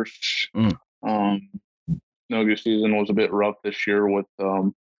outfitters. Snow goose season was a bit rough this year with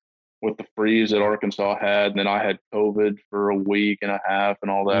the freeze that Arkansas had, and then I had COVID for a week and a half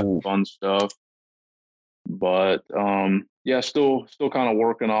and all that fun stuff. But still kind of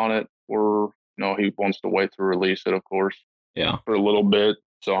working on it. He wants to wait to release it, of course. Yeah. For a little bit.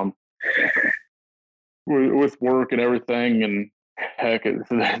 So I'm with work and everything, and heck,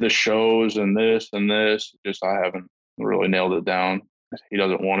 the shows and this. Just I haven't really nailed it down. He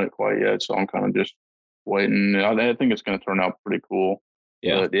doesn't want it quite yet, so I'm kind of just waiting. I think it's going to turn out pretty cool.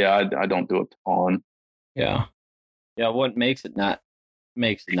 Yeah, but I don't do a ton. Yeah. What makes it not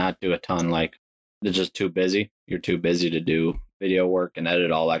do a ton? Like, it's just too busy. You're too busy to do video work and edit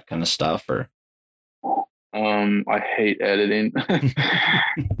all that kind of stuff, or I hate editing.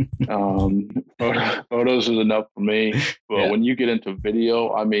 Photos is enough for me, but when you get into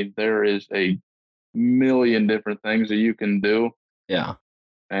video, I mean, there is a million different things that you can do. Yeah.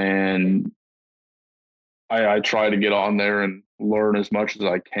 And I try to get on there and learn as much as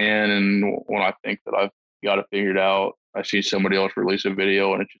I can. And when I think that I've got it figured out, I see somebody else release a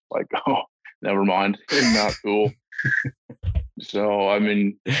video and it's just like, oh, never mind. It's not cool. So, I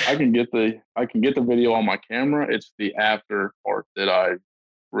mean, I can get the video on my camera. It's the after part that I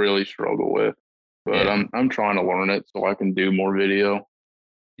really struggle with, but I'm trying to learn it so I can do more video.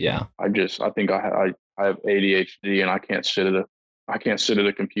 Yeah. I think I have ADHD and I can't sit at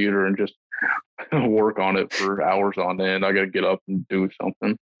a computer and just work on it for hours on end. I got to get up and do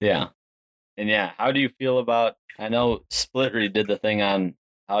something. Yeah. And how do you feel about, I know Splittery did the thing on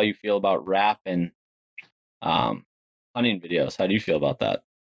how you feel about rap and hunting videos. How do you feel about that?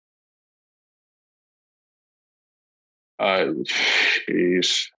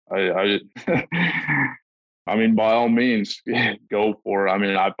 Jeez. I mean, by all means, go for it. I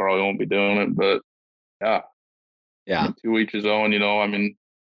mean, I probably won't be doing it, but yeah. Yeah. I mean, to each his own, I mean,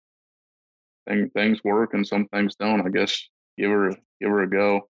 things work and some things don't. I guess give her a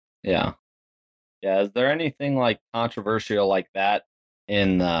go. Yeah. Yeah. Is there anything like controversial like that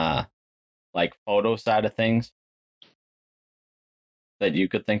in the like photo side of things that you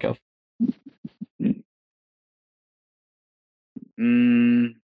could think of?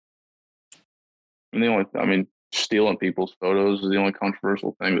 Stealing people's photos is the only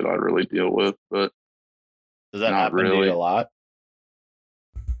controversial thing that I really deal with, but does that happen really to you a lot?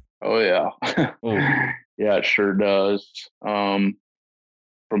 Oh yeah. Yeah, it sure does. I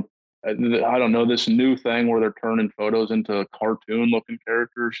don't know, this new thing where they're turning photos into cartoon looking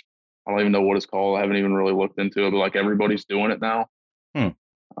characters. I don't even know what it's called. I haven't even really looked into it, but like everybody's doing it now. I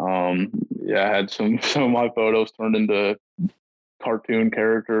had some of my photos turned into cartoon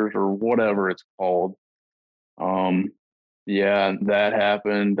characters or whatever it's called. That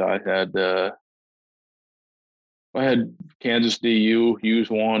happened. I had Kansas DU use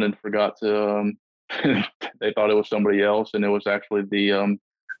one and forgot to they thought it was somebody else, and it was actually the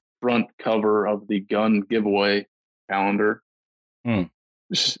front cover of the gun giveaway calendar. And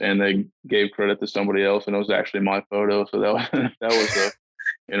they gave credit to somebody else, and it was actually my photo. So that was a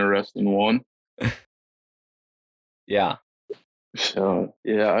interesting one. Yeah. So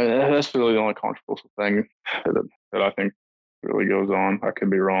that's really the only controversial thing that I think really goes on. I could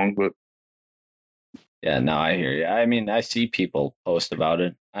be wrong, but yeah, no, I hear you. I mean, I see people post about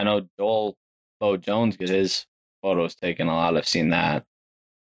it. I know Joel Bo Jones get his photos taken a lot. I've seen that.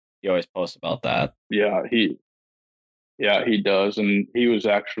 He always posts about that. Yeah, he does, and he was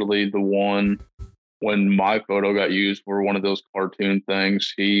actually the one when my photo got used for one of those cartoon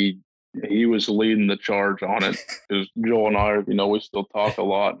things. He was leading the charge on it because Joel and I, we still talk a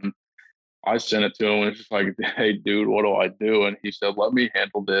lot, and I sent it to him, and it's just like, hey, dude, what do I do? And he said, let me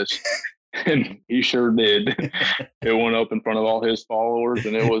handle this. And he sure did. It went up in front of all his followers,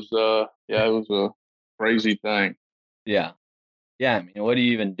 and it was a crazy thing. Yeah. Yeah. I mean, what do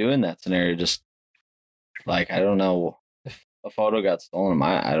you even do in that scenario? Just like, I don't know, if a photo got stolen,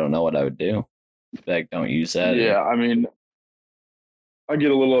 I don't know what I would do. Like, don't use that. Yeah. I mean, I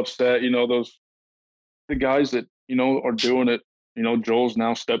get a little upset, the guys that, are doing it, Joel's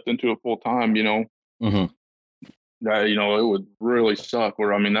now stepped into it full time, Mm-hmm. that, it would really suck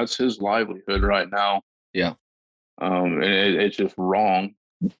where, I mean, that's his livelihood right now. Yeah. And it's just wrong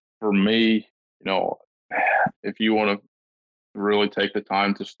for me, if you want to really take the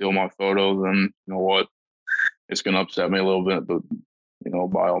time to steal my photo, then you know what, it's going to upset me a little bit, but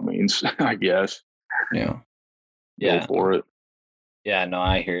by all means, I guess. Yeah. Go for it. Yeah, no,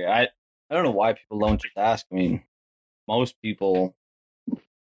 I hear you. I don't know why people don't just ask. I mean, most people,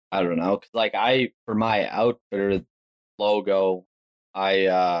 I don't know, because like for my Outfitter logo,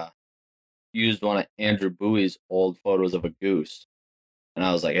 I used one of Andrew Bowie's old photos of a goose, and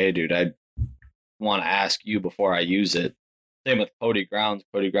I was like, hey, dude, I want to ask you before I use it. Same with Cody Grounds.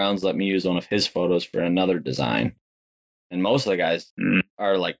 Cody Grounds let me use one of his photos for another design, and most of the guys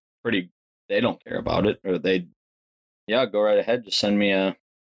are like they don't care about it, or go right ahead, just send me a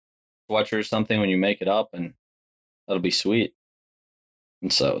sweatshirt or something when you make it up, and that'll be sweet.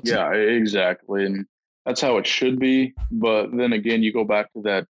 And so yeah, exactly, and that's how it should be. But then again, you go back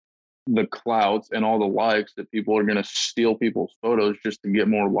to the clouds and all the likes that people are going to steal people's photos just to get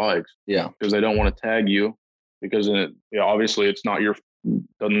more likes. Yeah, because they don't want to tag you, because obviously it's not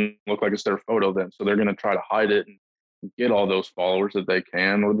doesn't look like it's their photo then, so they're going to try to hide it and get all those followers that they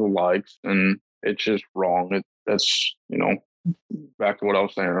can or the likes, and it's just wrong. That's back to what I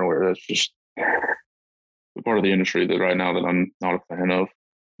was saying earlier. That's just the part of the industry that right now that I'm not a fan of.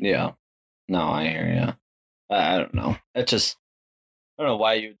 Yeah, no, I hear you. I don't know. It's just, I don't know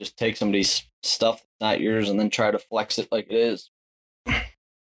why you would just take somebody's stuff that's not yours and then try to flex it like it is.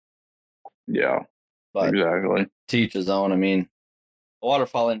 Yeah, but exactly. To each his own. I mean, the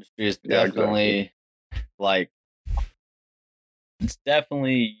waterfowl industry is definitely like, it's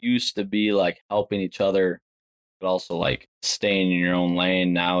definitely used to be like helping each other, but also like staying in your own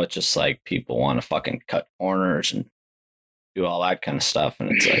lane. Now it's just like people want to fucking cut corners and do all that kind of stuff,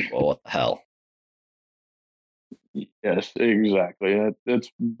 and it's like, well, what the hell? Yes, exactly. That's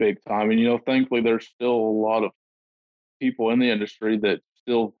big time, and thankfully there's still a lot of people in the industry that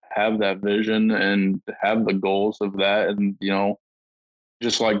still have that vision and have the goals of that, and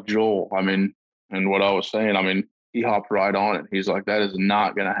just like Joel. I mean, and what I was saying, I mean, he hopped right on it. He's like, that is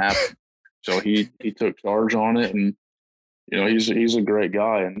not going to happen. So he took charge on it, and he's a great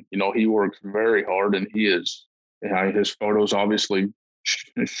guy, and he works very hard, and he is. His photos obviously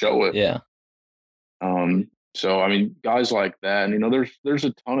show it. Yeah. So I mean, guys like that, and there's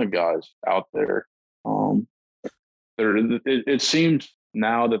a ton of guys out there. It seems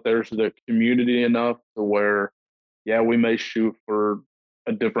now that there's the community enough to where, yeah, we may shoot for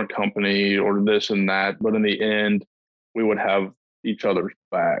a different company or this and that, but in the end, we would have each other's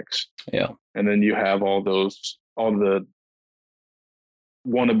backs. Yeah. And then you have all the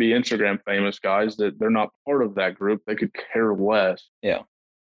wannabe Instagram famous guys that they're not part of that group. They could care less. Yeah.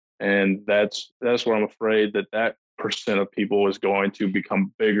 And that's where I'm afraid that percent of people is going to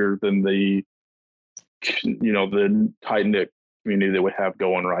become bigger than the tight-knit community that we have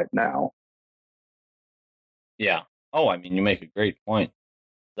going right now. Yeah. Oh, I mean, you make a great point.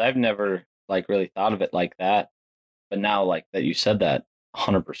 I've never really thought of it like that, but now like that you said that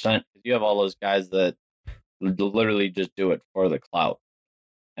 100%, you have all those guys that literally just do it for the clout,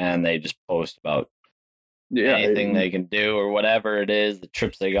 and they just post about anything they can do or whatever it is, the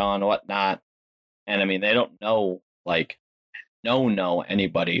trips they go on, whatnot. And I mean, they don't know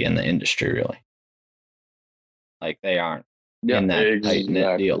anybody in the industry really. Like they aren't in that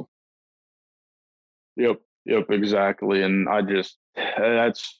tight-knit deal. Yep, exactly. And I just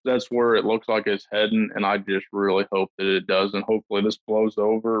that's where it looks like it's heading, and I just really hope that it does, and hopefully this blows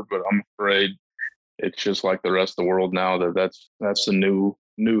over. But I'm afraid it's just like the rest of the world now that's the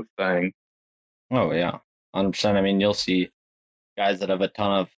new thing. Oh yeah, 100%. I mean, you'll see guys that have a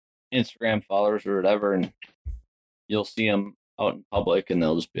ton of Instagram followers or whatever, and you'll see them out in public, and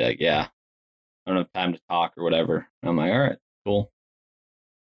they'll just be like, "Yeah, I don't have time to talk or whatever." And I'm like, "All right, cool.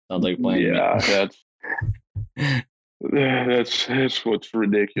 Sounds like a plan." Yeah, that's That's what's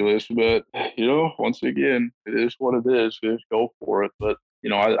ridiculous. But once again, it is what it is. Just go for it. But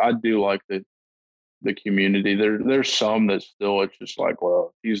I do like the community. There's some that still it's just like,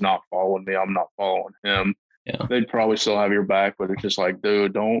 well, he's not following me, I'm not following him. Yeah. They'd probably still have your back, but it's just like,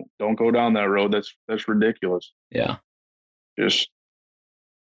 dude, don't go down that road. That's ridiculous. Yeah. Just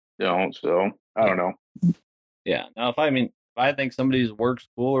so I don't know. Yeah. Now if I think somebody's work's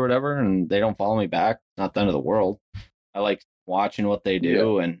cool or whatever and they don't follow me back, it's not the end of the world. I like watching what they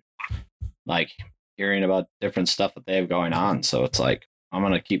do and like hearing about different stuff that they have going on. So it's like I'm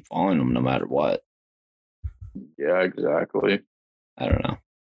gonna keep following them no matter what. Yeah, exactly. I don't know.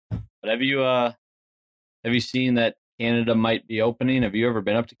 But have you seen that Canada might be opening? Have you ever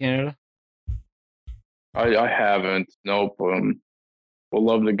been up to Canada? I haven't. Nope. Would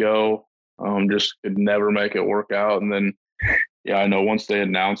love to go. Just could never make it work out. And then, yeah, I know once they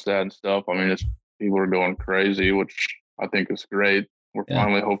announced that and stuff, I mean, people are going crazy, which I think is great. We're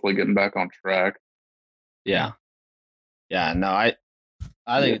finally, hopefully, getting back on track. Yeah. Yeah. No, I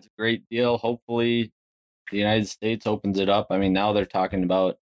think it's a great deal. Hopefully, the United States opens it up. I mean, now they're talking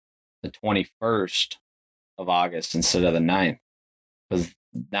about the 21st of August instead of the 9th because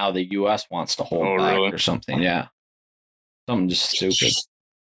now the U.S. wants to hold back or something. Yeah. Something just stupid.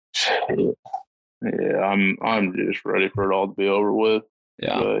 Yeah, I'm just ready for it all to be over with.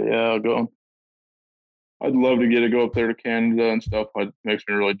 Yeah. But yeah, I'll go. I'd love to go up there to Canada and stuff. It makes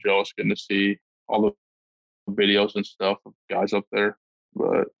me really jealous getting to see all the videos and stuff of guys up there.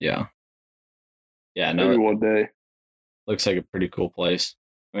 But yeah, no, maybe one day. Looks like a pretty cool place.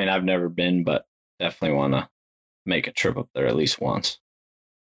 I mean, I've never been, but definitely want to make a trip up there at least once.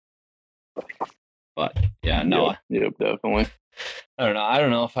 But yeah, no. Yep, definitely. I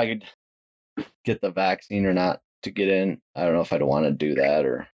don't know if I could get the vaccine or not to get in. I don't know if I'd want to do that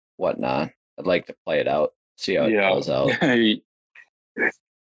or whatnot. I'd like to play it out, see how it goes out.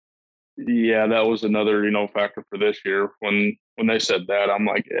 Yeah, that was another, factor for this year. When they said that, I'm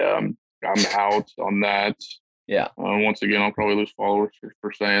like, yeah, I'm out on that. Yeah. Once again, I'll probably lose followers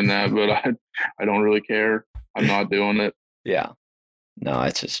for saying that, but I don't really care. I'm not doing it. Yeah. No,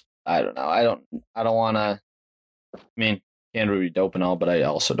 it's just I don't know. I don't want to. I mean, Canada would be dope and all, but I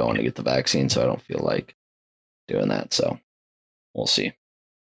also don't want to get the vaccine, so I don't feel like doing that. So we'll see.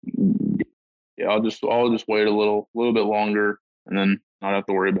 Yeah, I'll just wait a little bit longer and then not have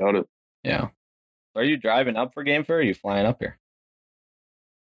to worry about it. Yeah. Are you driving up for Game Fair or are you flying up here?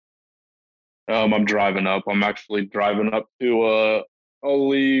 I'm driving up. I'm actually driving up to I'll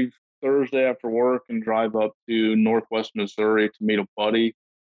leave Thursday after work and drive up to Northwest Missouri to meet a buddy.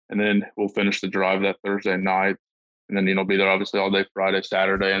 And then we'll finish the drive that Thursday night. And then, be there obviously all day Friday,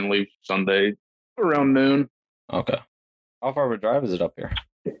 Saturday, and leave Sunday around noon. Okay. How far of a drive is it up here?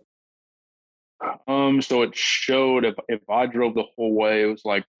 So it showed if I drove the whole way, it was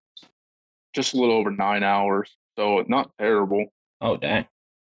like just a little over 9 hours. So not terrible. Oh, dang.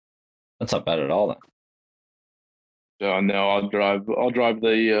 That's not bad at all then. So no, I'll drive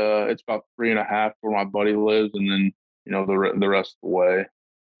the it's about 3.5 where my buddy lives, and then the rest of the way.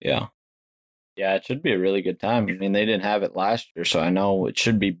 Yeah. Yeah, it should be a really good time. I mean, they didn't have it last year, so I know it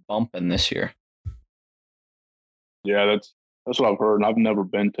should be bumping this year. Yeah, that's what I've heard, and I've never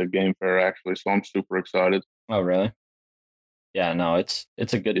been to Game Fair actually, so I'm super excited. Oh, really? Yeah, no, it's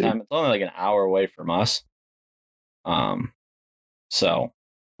a good time. It's only like an hour away from us. So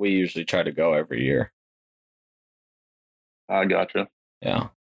we usually try to go every year. I gotcha. Yeah.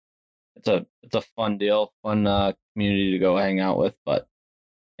 It's a fun deal, fun community to go hang out with, but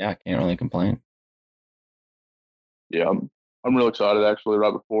yeah, I can't really complain. Yeah, I'm real excited actually.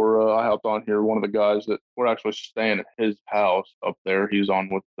 Right before I hopped on here, one of the guys that we're actually staying at his house up there, he's on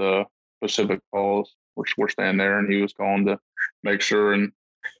with the Pacific Falls. We're staying there, and he was calling to make sure and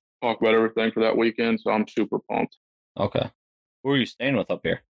talk about everything for that weekend. So I'm super pumped. Okay. Who are you staying with up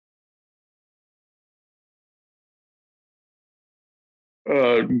here?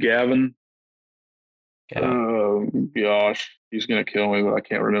 Gavin. Gavin. Gosh, he's gonna kill me, but I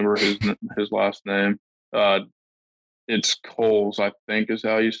can't remember his last name. It's Coles, I think is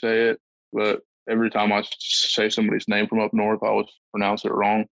how you say it. But every time I say somebody's name from up north, I always pronounce it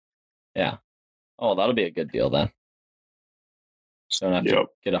wrong. Yeah. Oh, that'll be a good deal then. So don't have to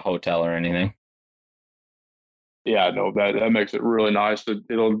get a hotel or anything. Yeah, no, that makes it really nice.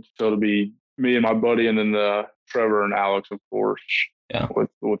 It'll be me and my buddy, and then Trevor and Alex, of course. Yeah.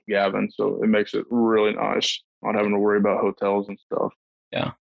 With Gavin, so it makes it really nice not having to worry about hotels and stuff.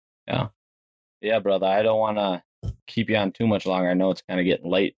 Yeah. Yeah. Yeah, brother. I don't want to keep you on too much longer. I know it's kind of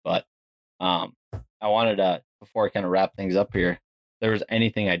getting late, but I wanted to, before I kind of wrap things up here, if there was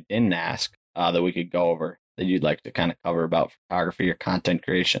anything I didn't ask that we could go over that you'd like to kind of cover about photography or content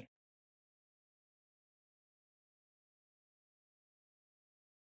creation?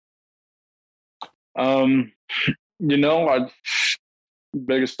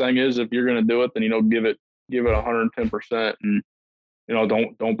 Biggest thing is if you're going to do it, then give it 110%, and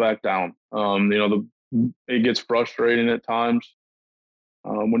don't back down. It gets frustrating at times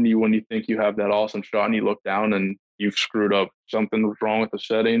when you think you have that awesome shot and you look down and you've screwed up, something wrong with the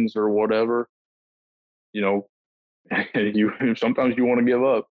settings or whatever. You sometimes you want to give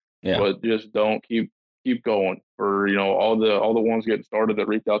up, but just don't keep going. For all the ones getting started that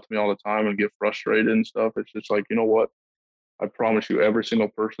reach out to me all the time and get frustrated and stuff. It's just like, you know what? I promise you, every single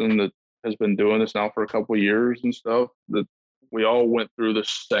person that has been doing this now for a couple of years and stuff, that we all went through the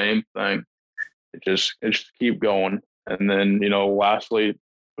same thing. It just keep going. And then, lastly,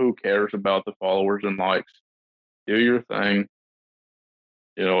 who cares about the followers and likes? Do your thing.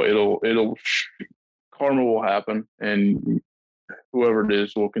 Karma will happen, and whoever it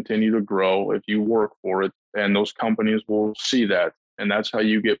is will continue to grow if you work for it, and those companies will see that, and that's how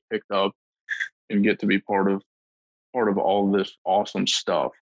you get picked up and get to be part of all this awesome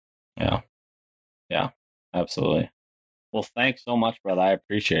stuff. Yeah, absolutely. Well, thanks so much, brother. I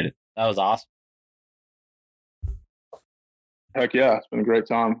appreciate it. That was awesome. Heck yeah, it's been a great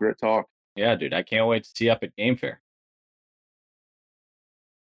time, great talk. Yeah, dude, I can't wait to see you up at Game Fair.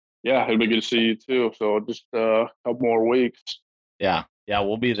 Yeah, it'll be good to see you too. So just a couple more weeks. Yeah,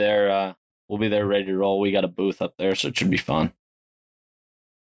 we'll be there. We'll be there ready to roll. We got a booth up there, so it should be fun.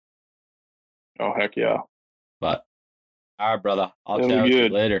 Oh, heck yeah. But all right, brother. I'll chat with you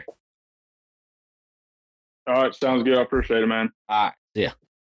later. All right, sounds good. I appreciate it, man. All right, see ya.